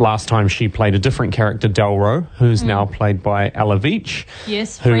Chewin. Last time she played a different character, Delro, who's now played by Ella Veach.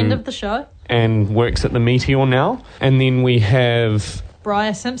 Yes, friend of the show. And works at the Meteor now. And then we have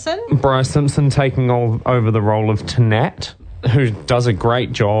Briar Simpson taking over the role of Tanat, who does a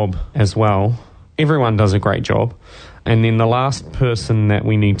great job as well. Everyone does a great job. And then the last person that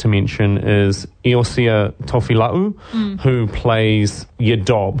we need to mention is Eosia Tofilau, who plays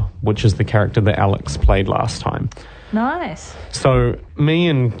Yadob, which is the character that Alex played last time. Nice. So me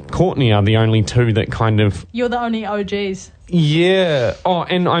and Courtney are the only two that kind of... You're the only OGs. Yeah. Oh,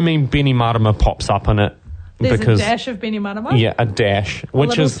 and I mean, Benny Martimer pops up in it. There's a dash of Benny Martimer? Yeah, a dash.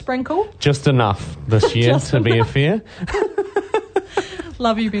 Which is sprinkle? Just enough this year to be fair.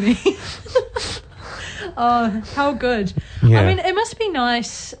 Love you, Benny. Oh, how good. Yeah. I mean, it must be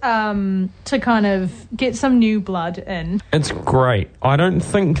nice to kind of get some new blood in. It's great. I don't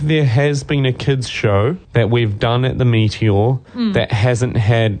think there has been a kids' show that we've done at the Meteor that hasn't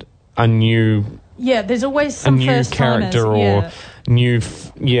had a new... Yeah, there's always some first character or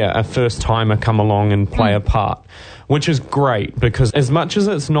a first timer come along and play a part, which is great because as much as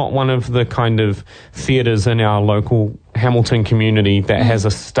it's not one of the kind of theatres in our local Hamilton community that has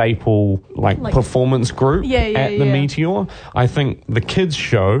a staple like performance group at the Meteor, I think the kids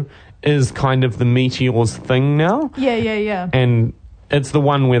show is kind of the Meteor's thing now. Yeah. And it's the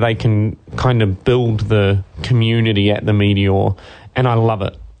one where they can kind of build the community at the Meteor, and I love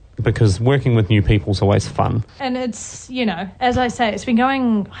it. Because working with new people is always fun. And it's, as I say, it's been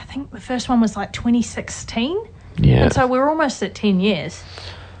going, I think the first one was like 2016. Yeah. And so we're almost at 10 years.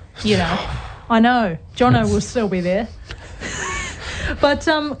 I know. Jono will still be there. But,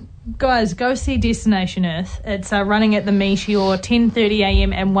 guys, go see Destination Earth. It's running at the Meteor,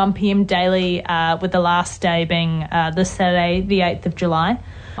 10:30am and 1pm daily, with the last day being this Saturday, the 8th of July.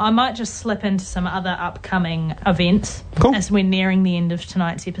 I might just slip into some other upcoming events as we're nearing the end of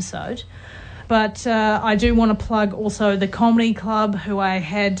tonight's episode. But I do want to plug also the Comedy Club, who I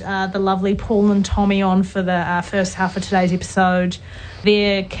had the lovely Paul and Tommy on for the first half of today's episode.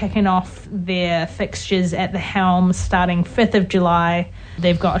 They're kicking off their fixtures at the Helm starting 5th of July.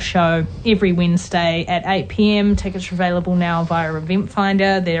 They've got a show every Wednesday at 8pm. Tickets are available now via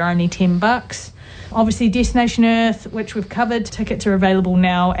Eventfinder. They're only $10. Obviously, Destination Earth, which we've covered, tickets are available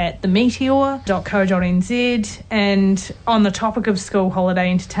now at themeteor.co.nz. And on the topic of school holiday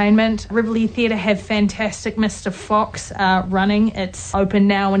entertainment, Rivoli Theatre have fantastic Mr. Fox running. It's open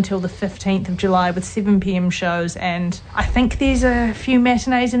now until the 15th of July with 7pm shows. And I think there's a few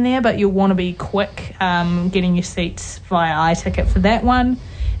matinees in there, but you'll want to be quick getting your seats via iTicket for that one.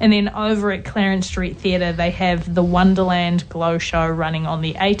 And then over at Clarence Street Theatre, they have the Wonderland Glow Show running on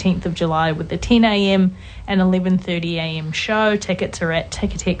the 18th of July with the 10 a.m. and 11:30 a.m. show. Tickets are at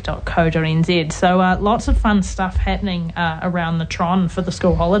ticketek.co.nz. So lots of fun stuff happening around the Tron for the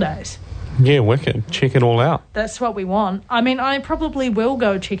school holidays. Yeah, wicked. Check it all out. That's what we want. I mean, I probably will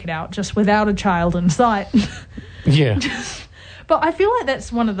go check it out just without a child in sight. Yeah. But I feel like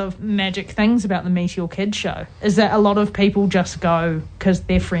that's one of the magic things about the Meteor Kids show, is that a lot of people just go because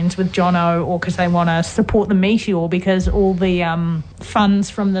they're friends with Jono or because they want to support the Meteor, because all the funds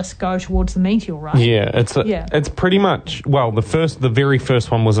from this go towards the Meteor, right? Yeah, it's pretty much, well, the very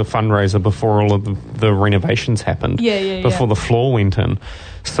first one was a fundraiser before all of the renovations happened. Before the floor went in.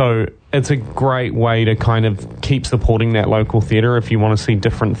 So it's a great way to kind of keep supporting that local theatre. If you want to see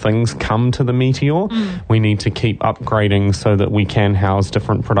different things come to the Meteor, we need to keep upgrading so that we can house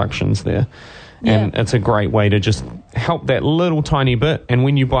different productions there. And it's a great way to just help that little tiny bit. And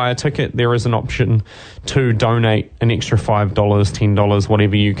when you buy a ticket, there is an option to donate an extra $5, $10,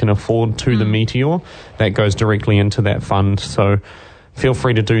 whatever you can afford to the Meteor. That goes directly into that fund. So feel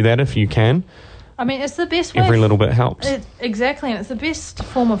free to do that if you can. I mean, it's the best way. Every little bit helps. Exactly, and it's the best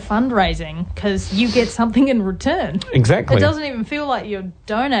form of fundraising because you get something in return. Exactly. It doesn't even feel like you're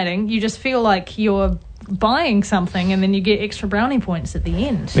donating. You just feel like you're buying something, and then you get extra brownie points at the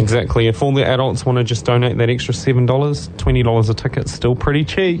end. Exactly. If all the adults want to just donate that extra $7, $20 a ticket's still pretty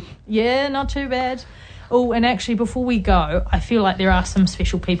cheap. Yeah, not too bad. Oh, and actually, before we go, I feel like there are some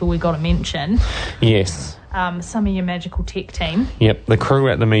special people we got to mention. Yes. Some of your magical tech team. Yep, the crew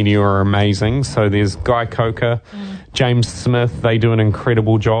at the Meteor are amazing. So there's Guy Coker, James Smith. They do an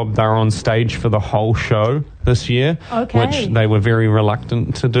incredible job. They're on stage for the whole show this year, which they were very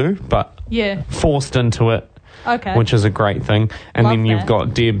reluctant to do, but forced into it, which is a great thing. And then you've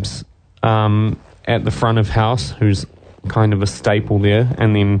got Debs at the front of house, who's kind of a staple there,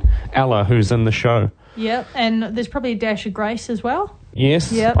 and then Ella, who's in the show. Yep, and there's probably a dash of Grace as well.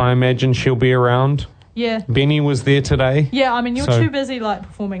 Yes, I imagine she'll be around. Yeah, Benny was there today. Yeah, I mean you're too busy like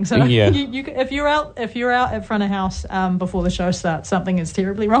performing, so you, if you're out at front of house before the show starts, something is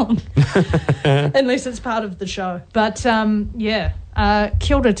terribly wrong, unless it's part of the show. But kia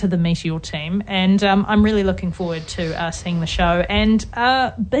ora to the Meteor team, and I'm really looking forward to seeing the show. And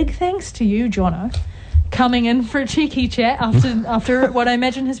big thanks to you, Jono, coming in for a cheeky chat after what I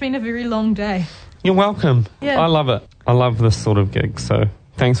imagine has been a very long day. You're welcome. Yeah. I love it. I love this sort of gig, so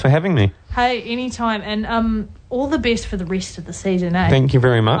thanks for having me. Hey, anytime, and all the best for the rest of the season, eh? Thank you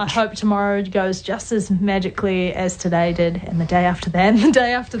very much. I hope tomorrow goes just as magically as today did, and the day after that, and the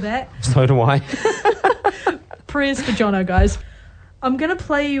day after that. So do I. Prayers for Jono, guys. I'm going to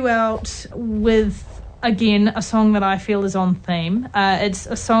play you out with, again, a song that I feel is on theme. It's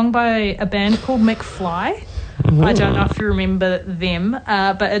a song by a band called McFly. Ooh. I don't know if you remember them,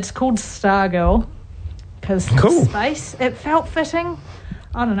 but it's called Stargirl, because space, it felt fitting.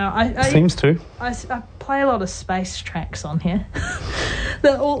 I don't know. Seems to. I play a lot of space tracks on here.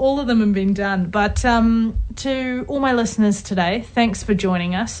 all of them have been done. But to all my listeners today, thanks for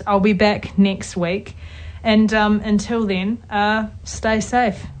joining us. I'll be back next week. And until then, stay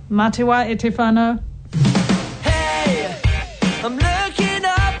safe. Mā te wā e te whānau. Hey, I'm looking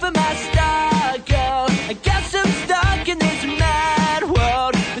up for my star girl. I guess I'm stuck in this mad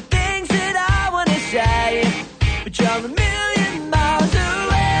world with things that I want to say, but you're a million miles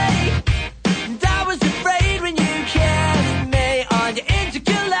away. And I was afraid when you kissed me on the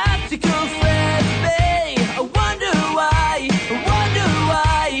intergalactical freeway. I wonder why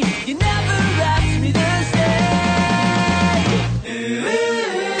you never asked me to stay.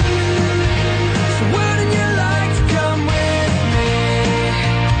 So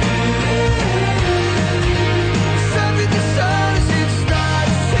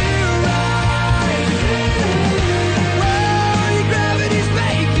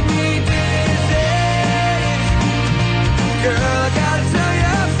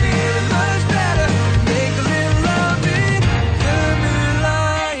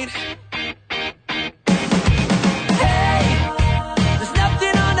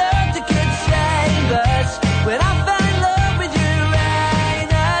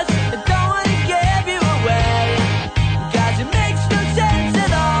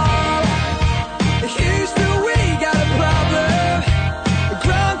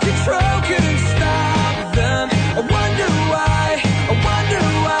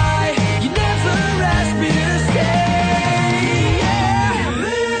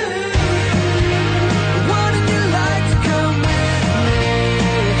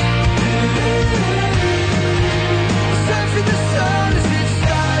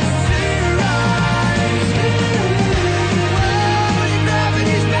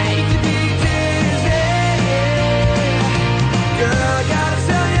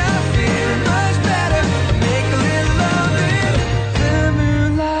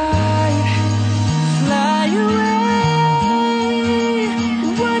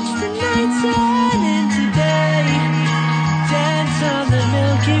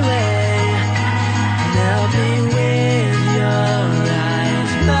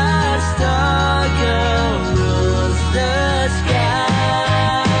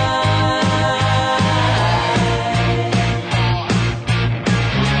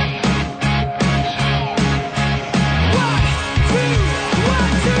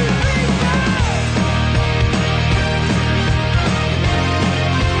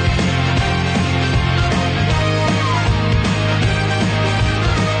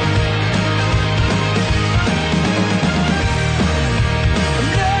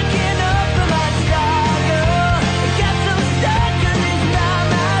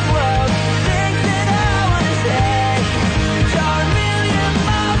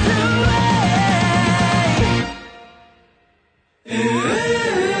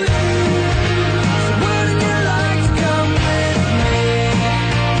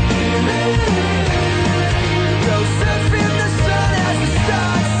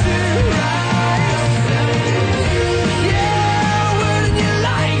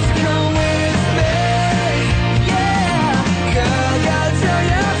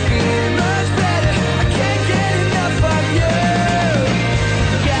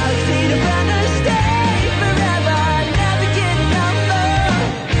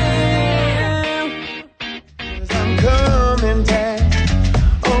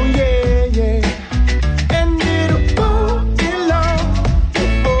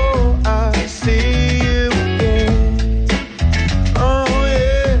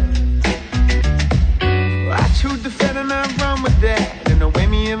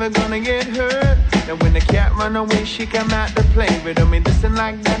me ever gonna get hurt. Now when the cat run away, she come out to play with him. And listen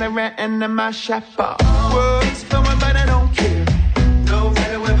like that, I ran into my shop. Words for my but I don't care. No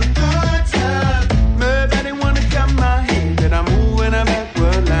matter where the good time. Nobody wanna cut my head, that I'm moving a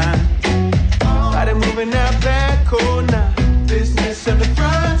backward line. Body moving that back corner. Business on the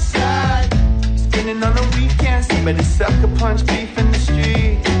front side. Spinning on the weekends, but it's sucker punch beef in the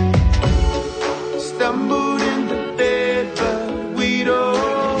street. Stumbled in the bed, but we don't.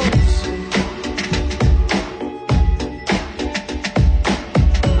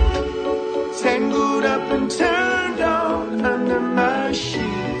 Tangled up and turned on under my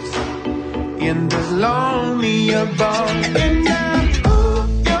sheets. In the lonely abode. And now, oh,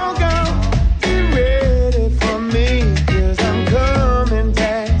 you're gone. Be ready for me, 'cause I'm coming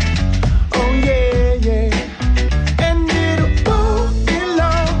back. Oh, yeah, yeah. And it'll won't be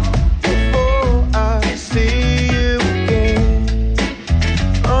long before I see you again.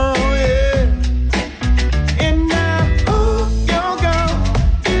 Oh, yeah. And now, oh, you're gone.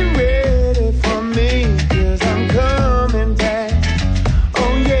 Be ready for me, 'cause I'm coming back.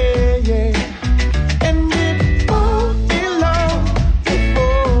 Oh, yeah, yeah. And it won't be long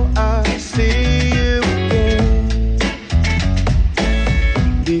before I see you again.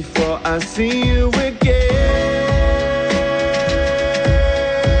 Before I see you again.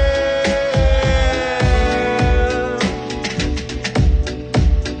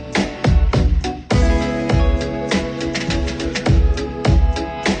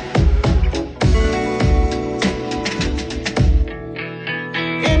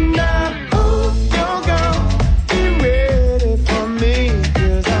 And I hope you're gone. Be ready for me,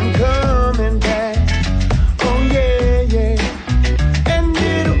 'cause I'm coming back. Oh, yeah, yeah. And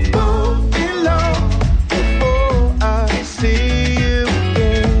it won't be long before I see you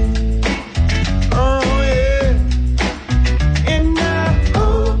again. Oh, yeah. And I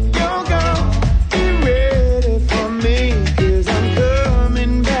hope you're gone. Be ready for me, 'cause I'm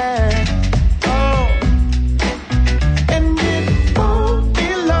coming back. Oh. And it won't be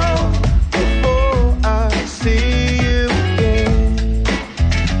long before I see you again.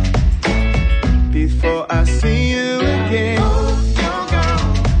 Before I see you again. Oh, you're gone.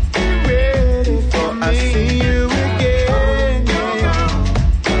 Be ready for me. I see you again. Yeah.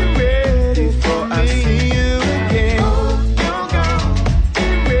 Be ready for I see you again. Oh, you're gone. Be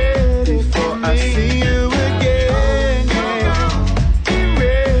ready for I see you again. Yeah. Be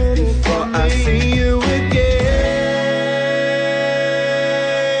ready for I see you again.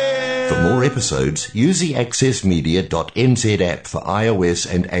 For more episodes, use the accessmedia.nz app for iOS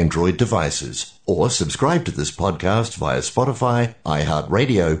and Android devices, or subscribe to this podcast via Spotify,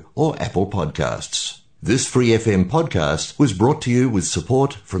 iHeartRadio, or Apple Podcasts. This Free FM podcast was brought to you with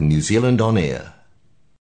support from New Zealand On Air.